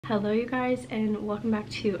Hello you guys, and welcome back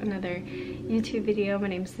to another YouTube video. My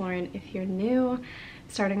name's Lauren if you're new.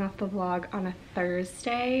 Starting off the vlog on a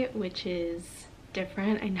Thursday, which is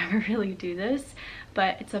different. I never really do this,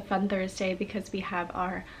 but it's a fun Thursday because we have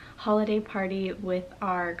our holiday party with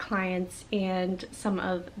our clients and some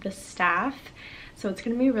of the staff. So it's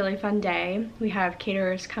gonna be a really fun day. We have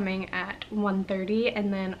caterers coming at 1:30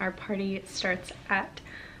 and then our party starts at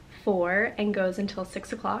 4 and goes until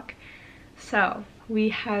 6 o'clock. So we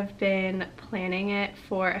have been planning it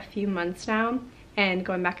for a few months now and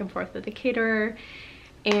going back and forth with the caterer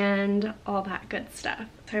and all that good stuff.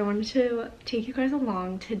 So I wanted to take you guys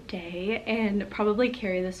along today and probably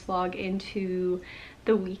carry this vlog into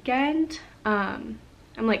the weekend. I'm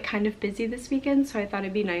like kind of busy this weekend, so I thought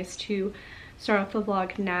it'd be nice to start off the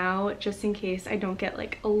vlog now just in case I don't get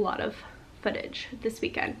like a lot of footage this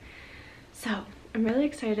weekend. So I'm really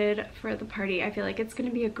excited for the party. I feel like it's going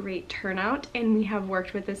to be a great turnout, and we have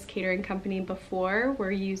worked with this catering company before.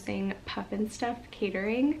 We're using Puff and Stuff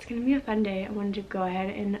Catering. It's going to be a fun day. I wanted to go ahead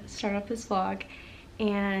and start off this vlog,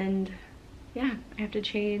 and yeah, I have to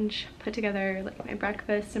change, put together like my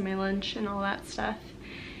breakfast and my lunch and all that stuff,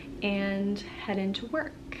 and head into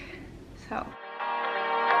work. So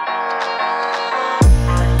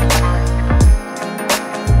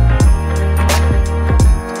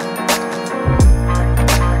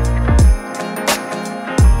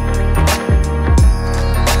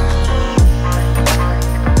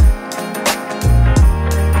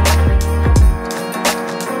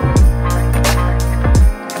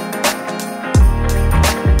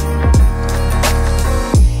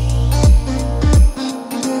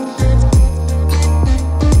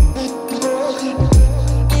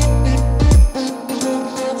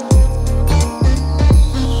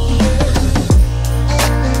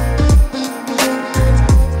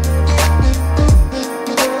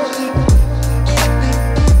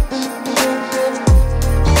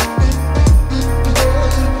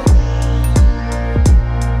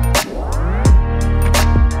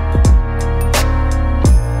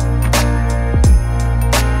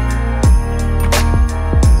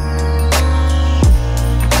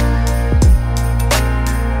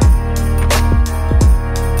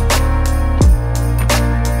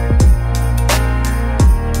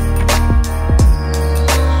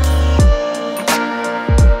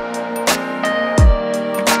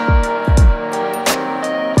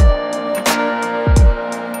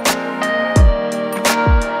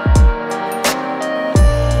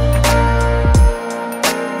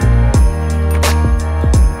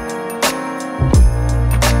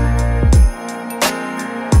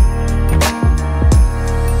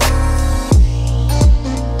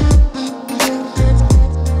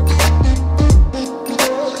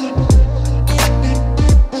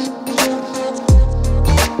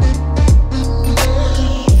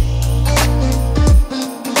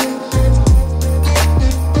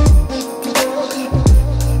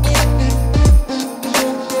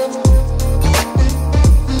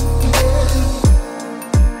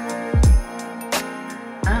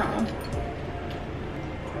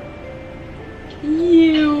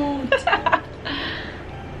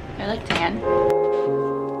I like tan.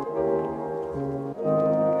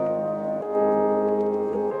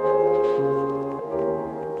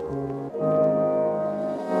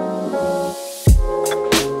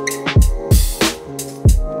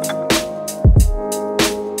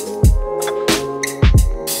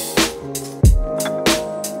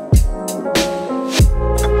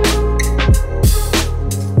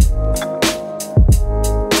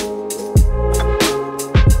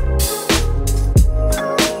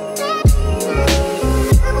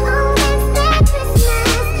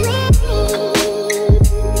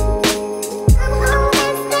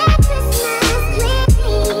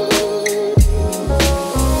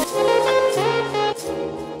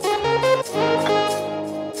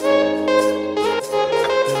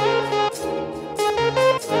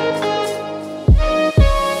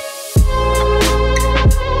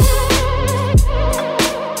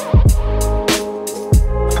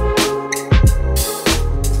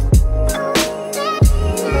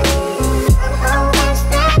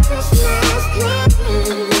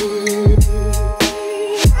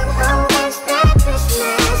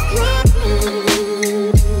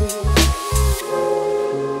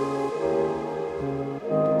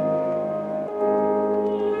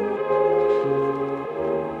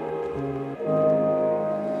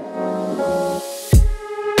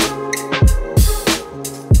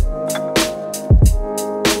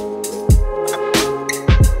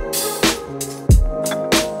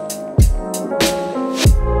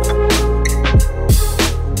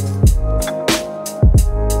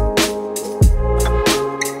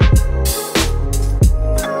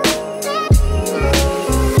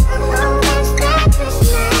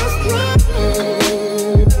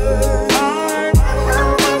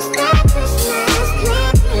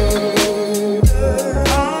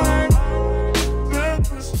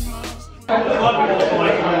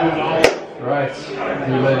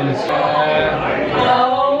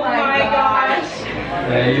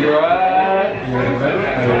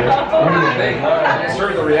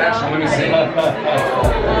 a reaction. Let me see.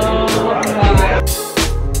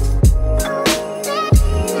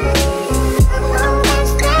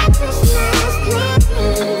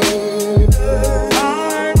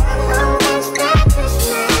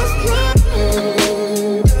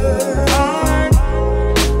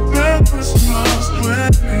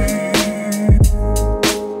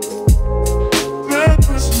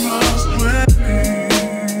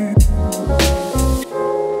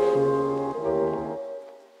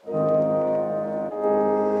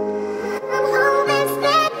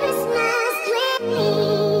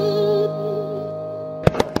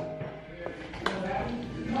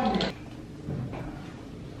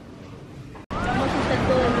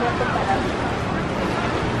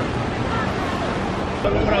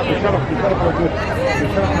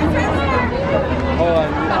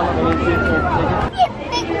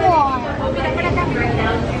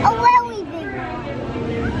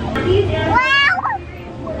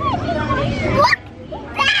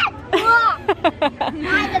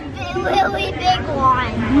 Really big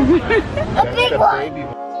one. A big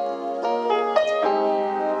one.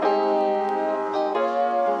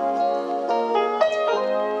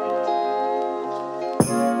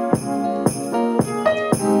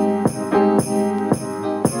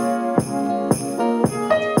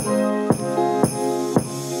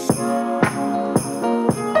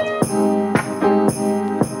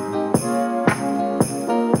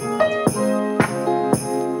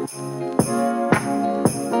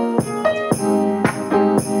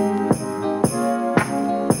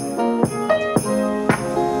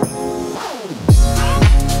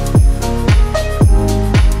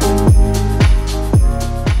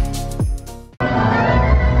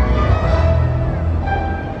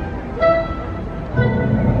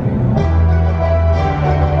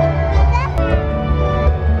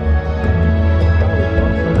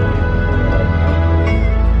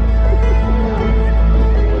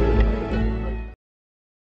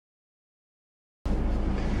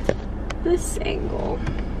 This angle.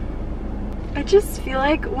 I just feel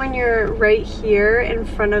like when you're right here in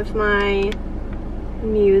front of my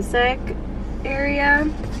music area,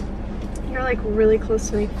 you're like really close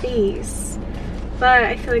to my face. But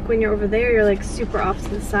I feel like when you're over there, you're like super off to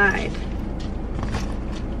the side.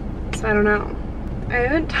 So I don't know. I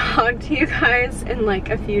haven't talked to you guys in like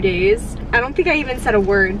a few days. I don't think I even said a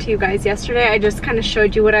word to you guys yesterday. I just kind of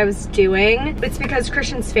showed you what I was doing. It's because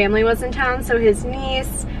Christian's family was in town, so his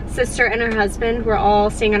niece, sister, and her husband were all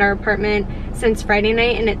staying at our apartment since Friday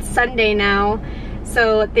night, and it's Sunday now.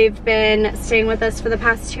 So they've been staying with us for the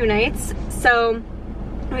past 2 nights. So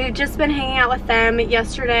we've just been hanging out with them.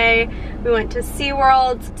 Yesterday we went to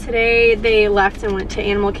SeaWorld. Today they left and went to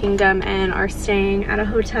Animal Kingdom and are staying at a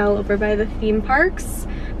hotel over by the theme parks.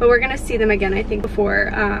 But we're gonna see them again, I think,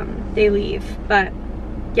 before they leave. But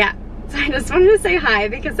yeah, so I just wanted to say hi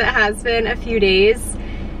because it has been a few days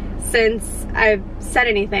since I've said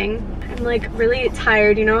anything. I'm like really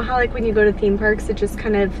tired. You know how like when you go to theme parks, it just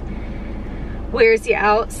kind of wears you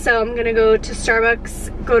out. So I'm gonna go to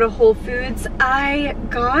Starbucks, go to Whole Foods. I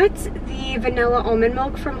got the vanilla almond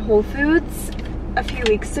milk from Whole Foods a few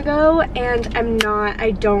weeks ago, and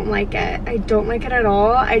I don't like it. I don't like it at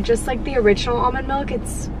all. I just like the original almond milk.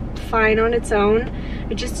 It's fine on its own.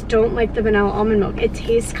 I just don't like the vanilla almond milk. It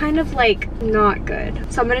tastes kind of like not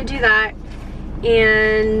good. So I'm gonna do that,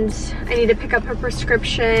 and I need to pick up her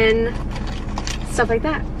prescription, stuff like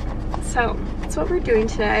that. So that's what we're doing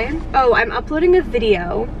today. Oh, I'm uploading a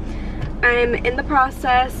video. I'm in the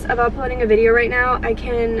process of uploading a video right now. I'm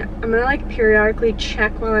gonna like periodically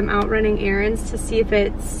check while I'm out running errands to see if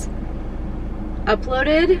it's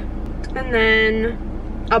uploaded, and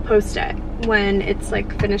then I'll post it when it's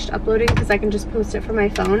like finished uploading, because I can just post it from my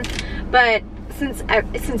phone. But since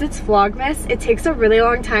it's Vlogmas, it takes a really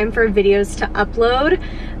long time for videos to upload.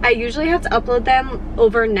 I usually have to upload them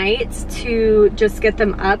overnight to just get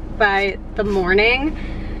them up by the morning.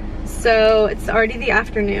 So it's already the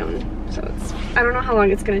afternoon. So I don't know how long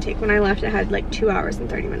it's gonna take. When I left, I had like 2 hours and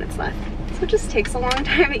 30 minutes left. So it just takes a long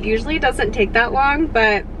time. It usually doesn't take that long,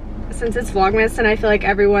 but since it's Vlogmas and I feel like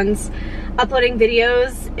everyone's uploading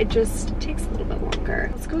videos, it just takes a little bit longer.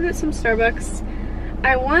 Let's go get some Starbucks.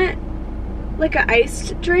 I want like an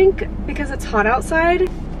iced drink because it's hot outside.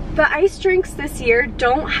 The iced drinks this year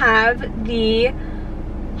don't have the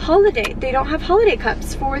holiday. They don't have holiday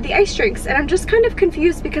cups for the iced drinks, and I'm just kind of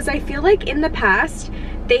confused because I feel like in the past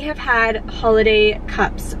they have had holiday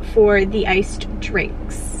cups for the iced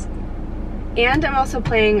drinks. And I'm also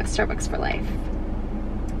playing Starbucks for Life.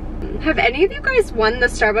 Have any of you guys won the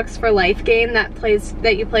Starbucks for Life game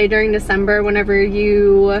that you play during December? Whenever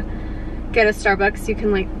you get a Starbucks, you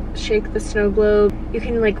can like shake the snow globe You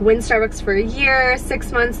can like win Starbucks for a year,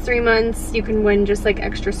 6 months, 3 months. You can win just like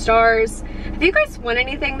extra stars. Have you guys won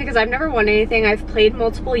anything? Because I've never won anything. I've played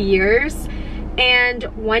multiple years. And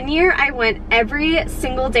one year I went every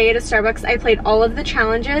single day to Starbucks. I played all of the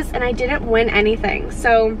challenges and I didn't win anything.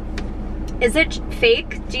 So is it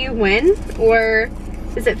fake? Do you win or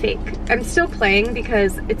is it fake? I'm still playing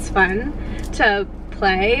because it's fun to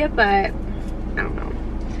play, but I don't know.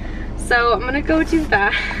 So I'm gonna go do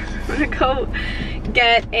that. I'm gonna go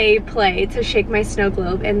get a play to shake my snow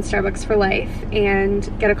globe in Starbucks for life and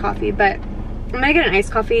get a coffee, but I'm gonna get an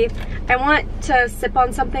iced coffee. I want to sip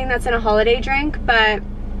on something that's in a holiday drink, but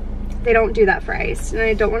they don't do that for ice. And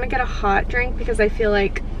I don't want to get a hot drink because I feel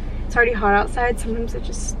like it's already hot outside. Sometimes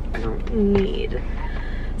I don't need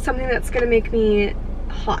something that's gonna make me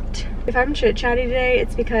hot. If I'm chit-chatty today,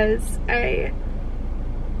 it's because I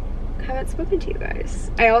haven't spoken to you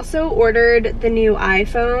guys. I also ordered the new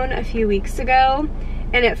iPhone a few weeks ago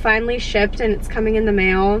and it finally shipped and it's coming in the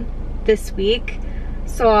mail this week.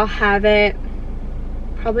 So I'll have it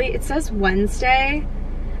probably, it says Wednesday.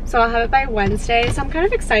 So I'll have it by Wednesday. So I'm kind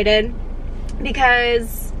of excited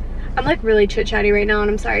because I'm like really chit-chatty right now and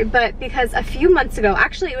I'm sorry, but because a few months ago,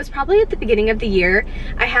 actually it was probably at the beginning of the year,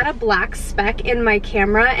 I had a black speck in my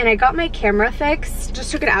camera and I got my camera fixed.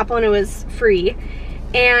 Just took it to Apple and it was free.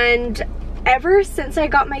 And ever since I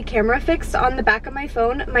got my camera fixed on the back of my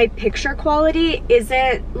phone, my picture quality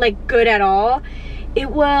isn't like good at all.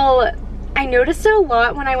 I noticed it a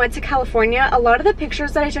lot when I went to California. A lot of the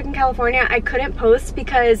pictures that I took in California, I couldn't post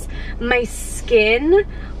because my skin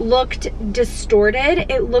looked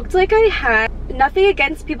distorted. It looked like I had, nothing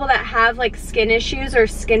against people that have like skin issues or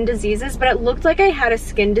skin diseases, but it looked like I had a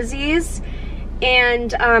skin disease.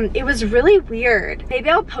 And it was really weird. Maybe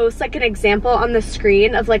I'll post like an example on the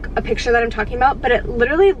screen of like a picture that I'm talking about, but it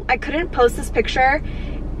literally, I couldn't post this picture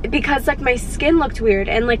because like my skin looked weird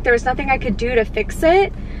and like there was nothing I could do to fix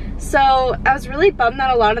it. So I was really bummed that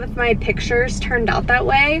a lot of my pictures turned out that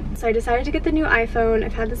way. So I decided to get the new iPhone.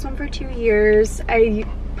 I've had this one for 2 years. I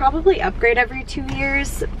probably upgrade every 2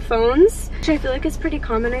 years phones, which I feel like is pretty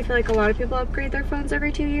common. I feel like a lot of people upgrade their phones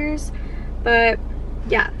every 2 years, but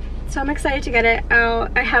yeah. So I'm excited to get it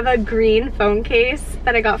out. I have a green phone case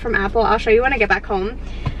that I got from Apple. I'll show you when I get back home.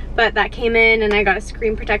 But that came in and I got a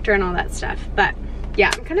screen protector and all that stuff. But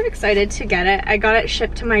yeah, I'm kind of excited to get it. I got it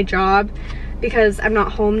shipped to my job because I'm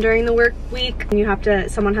not home during the work week. And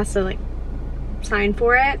someone has to like sign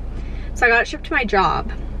for it. So I got it shipped to my job.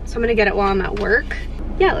 So I'm gonna get it while I'm at work.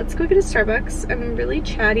 Yeah, let's go get a Starbucks. I'm really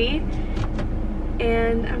chatty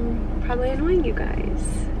and I'm probably annoying you guys.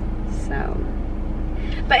 So.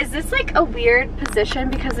 But is this like a weird position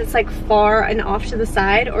because it's like far and off to the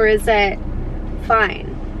side, or is it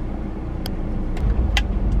fine?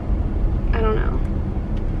 I don't know.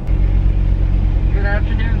 Good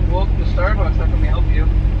afternoon. Welcome to Starbucks. How can we help you?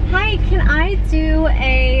 Hi, can I do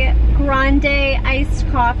a grande iced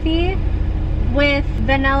coffee with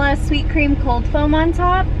vanilla sweet cream cold foam on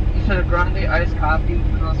top? You said a grande iced coffee with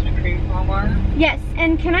vanilla sweet cream foam on it? Yes,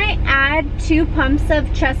 and can I add 2 pumps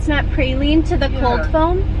of chestnut praline to the cold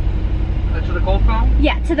foam? To the cold foam?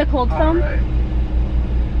 Yeah, to the cold foam. Right.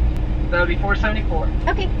 That would be $4.74.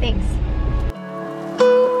 Okay, thanks.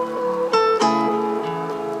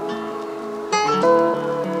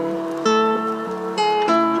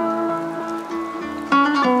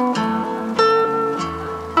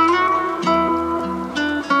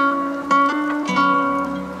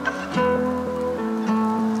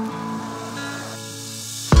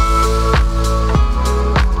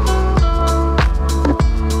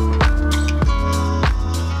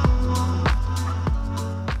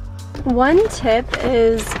 One tip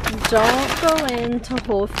is don't go into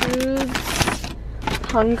Whole Foods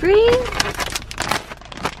hungry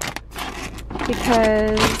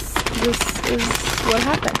because this is what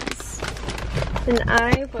happens. And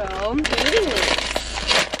I will eat these.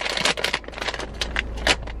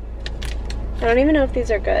 I don't even know if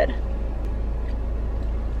these are good.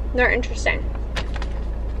 They're interesting.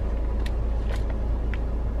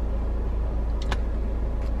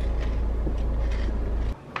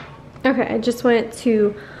 Okay, I just went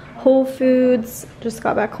to Whole Foods, just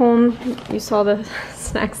got back home. You saw the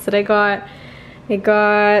snacks that I got. I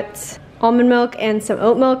got almond milk and some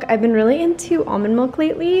oat milk. I've been really into almond milk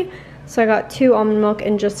lately, so I got 2 almond milk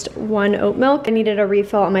and just 1 oat milk. I needed a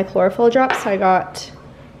refill on my chlorophyll drops, so I got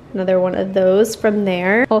another one of those from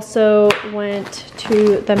there. Also went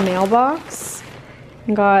to the mailbox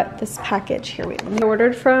and got this package. Here, wait. I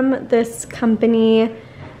ordered from this company,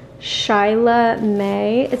 Shyla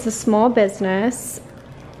May. It's a small business.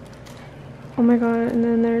 Oh my god, and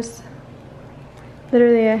then there's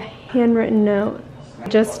literally a handwritten note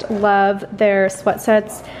Just love their sweat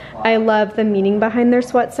sets. I love the meaning behind their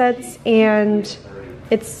sweat sets, and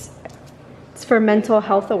it's for mental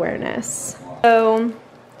health awareness. So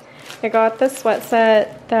I got the sweat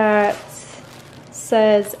set that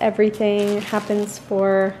says everything happens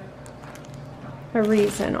for a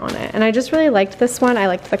reason on it. And I just really liked this one. I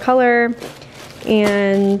liked the color.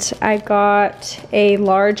 And I got a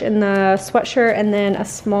large in the sweatshirt and then a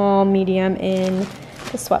small medium in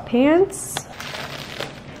the sweatpants.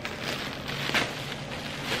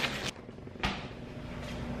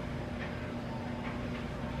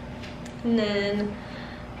 And then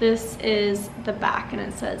this is the back, and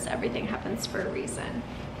it says everything happens for a reason.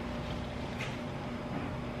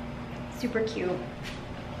 Super cute.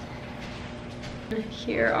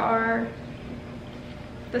 Here are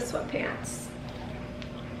the sweatpants.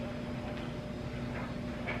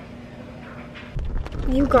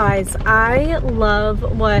 You guys, I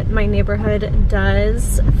love what my neighborhood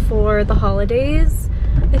does for the holidays.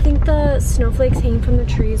 I think the snowflakes hanging from the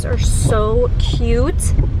trees are so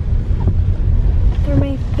cute. They're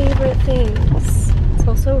my favorite things. It's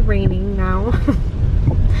also raining now.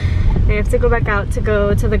 I have to go back out to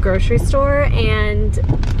go to the grocery store and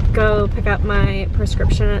go pick up my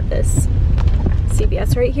prescription at this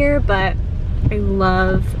CVS right here, but I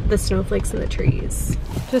love the snowflakes in the trees.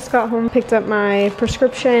 Just got home, picked up my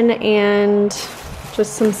prescription and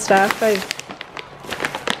just some stuff. I've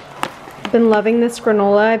been loving this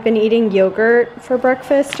granola. I've been eating yogurt for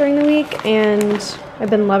breakfast during the week, and I've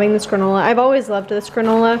been loving this granola. I've always loved this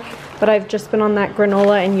granola, but I've just been on that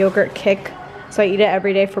granola and yogurt kick, so I eat it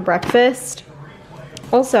every day for breakfast.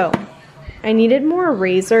 Also, I needed more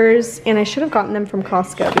razors, and I should have gotten them from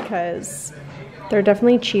Costco because they're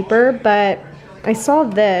definitely cheaper, but I saw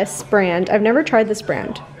this brand. I've never tried this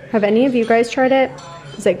brand. Have any of you guys tried it?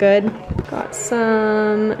 Is it good? Got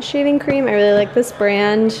some shaving cream. I really like this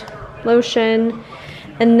brand. Lotion.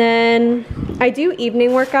 And then I do evening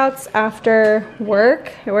workouts after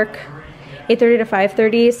work. I work 8:30 to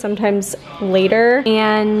 5:30, sometimes later.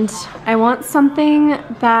 And I want something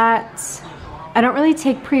that I don't really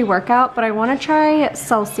take pre-workout, but I want to try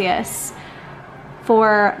Celsius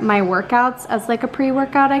for my workouts as like a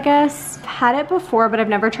pre-workout, I guess. I've had it before, but I've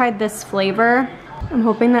never tried this flavor. I'm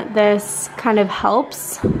hoping that this kind of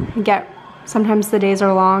helps. Sometimes the days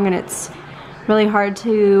are long and it's really hard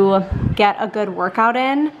to get a good workout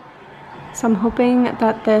in. So I'm hoping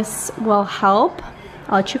that this will help.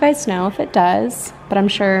 I'll let you guys know if it does, but I'm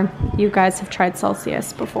sure you guys have tried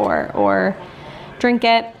Celsius before or drink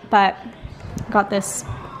it, but I got this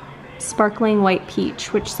sparkling white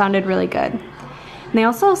peach, which sounded really good. And they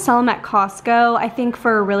also sell them at Costco, I think,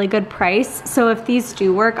 for a really good price. So if these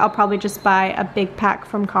do work, I'll probably just buy a big pack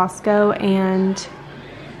from Costco and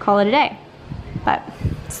call it a day. But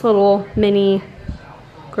it's a little mini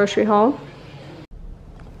grocery haul.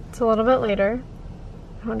 It's a little bit later.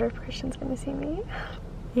 I wonder if Christian's gonna see me.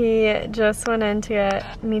 He just went in to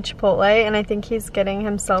get me Chipotle, and I think he's getting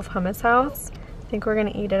himself hummus house. I think we're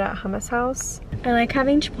gonna eat it at hummus house. I like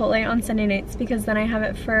having Chipotle on Sunday nights because then I have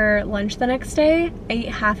it for lunch the next day. I eat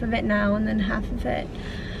half of it now and then half of it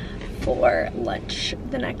for lunch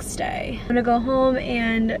the next day. I'm gonna go home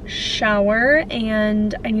and shower,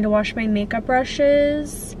 and I need to wash my makeup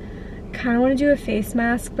brushes. Kind of want to do a face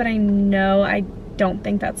mask, but I know I don't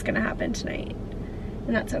think that's gonna happen tonight,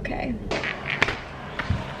 and that's okay.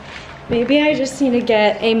 Maybe I just need to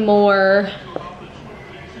get a more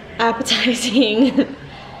appetizing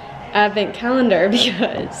advent calendar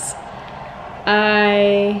because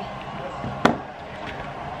I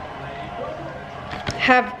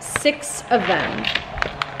have 6 of them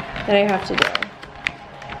that I have to do.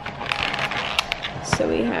 So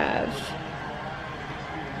we have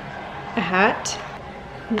a hat,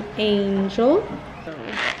 an angel,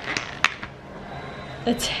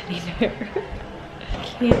 a teddy bear,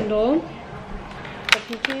 candle, the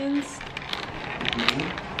pecans,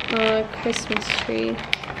 a Christmas tree,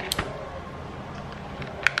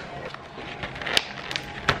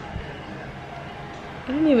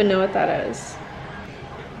 I don't even know what that is.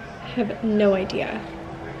 I have no idea.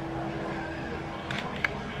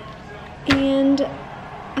 And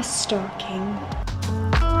a stocking.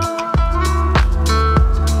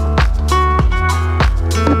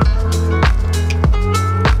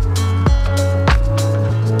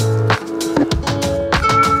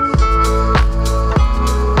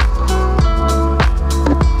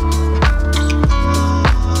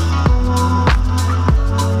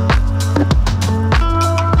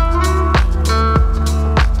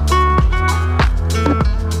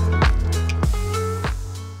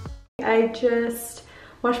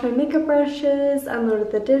 washed my makeup brushes,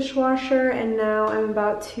 unloaded the dishwasher, and now I'm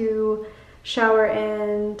about to shower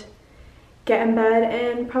and get in bed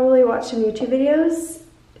and probably watch some YouTube videos.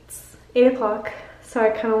 It's 8 o'clock, so I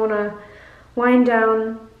kind of want to wind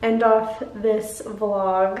down, end off this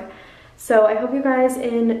vlog. So I hope you guys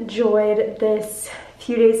enjoyed this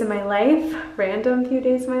few days of my life, random few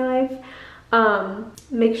days of my life.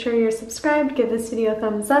 Make sure you're subscribed, give this video a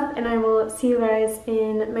thumbs up, and I will see you guys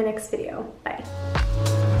in my next video. Bye.